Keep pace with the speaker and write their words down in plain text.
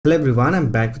Hello everyone,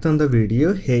 I'm back with another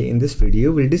video. Hey, in this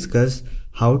video we'll discuss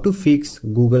how to fix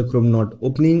Google Chrome not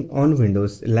opening on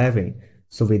Windows 11.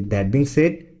 So with that being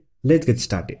said, let's get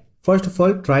started. First of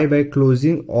all, try by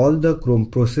closing all the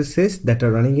Chrome processes that are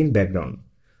running in background.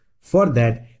 For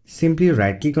that, simply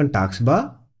right click on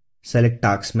taskbar, select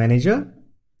Task Manager.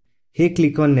 Here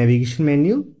click on Navigation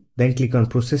menu, then click on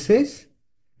Processes,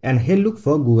 and here look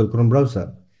for Google Chrome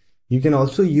browser. You can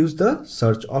also use the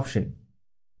search option.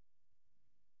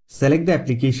 Select the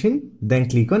application, then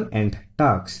click on End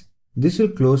Tasks. This will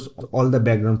close all the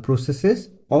background processes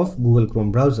of Google Chrome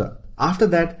browser. After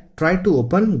that, try to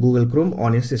open Google Chrome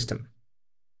on your system.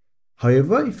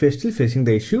 However, if you're still facing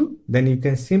the issue, then you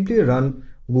can simply run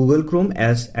Google Chrome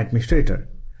as administrator.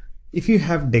 If you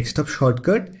have desktop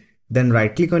shortcut, then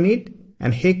right click on it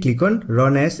and here click on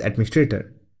Run as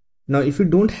administrator. Now, if you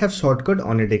don't have shortcut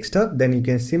on your desktop, then you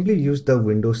can simply use the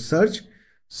Windows search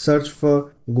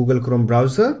for Google Chrome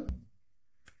browser,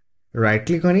 right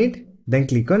click on it, then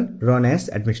click on Run as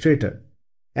administrator.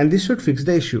 And this should fix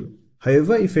the issue.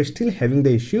 However, if you're still having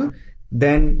the issue,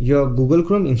 then your Google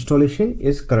Chrome installation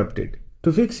is corrupted.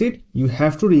 To fix it, you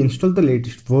have to reinstall the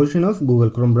latest version of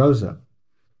Google Chrome browser.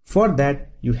 For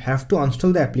that, you have to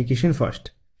install the application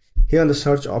first. Here on the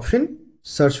search option,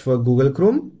 search for Google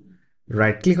Chrome,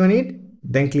 right click on it,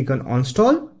 then click on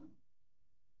Install,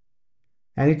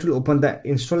 and it will open the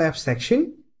Install App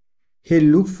section. Here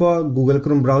look for Google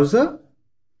Chrome browser,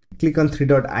 click on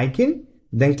three-dot icon,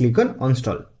 then click on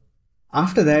Install.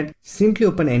 After that, simply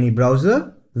open any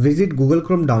browser, visit Google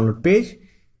Chrome download page,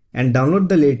 and download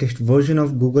the latest version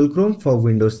of Google Chrome for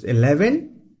Windows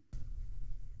 11.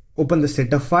 Open the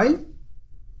setup file,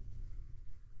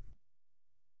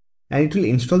 and it will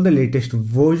install the latest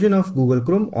version of Google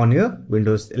Chrome on your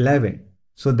Windows 11.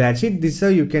 So that's it. This is how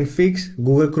you can fix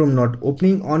Google Chrome not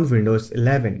opening on Windows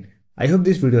 11. I hope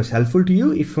this video is helpful to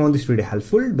you. If you found this video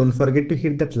helpful, don't forget to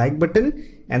hit that like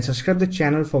button and subscribe the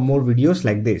channel for more videos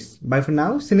like this. Bye for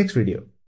now. See you next video.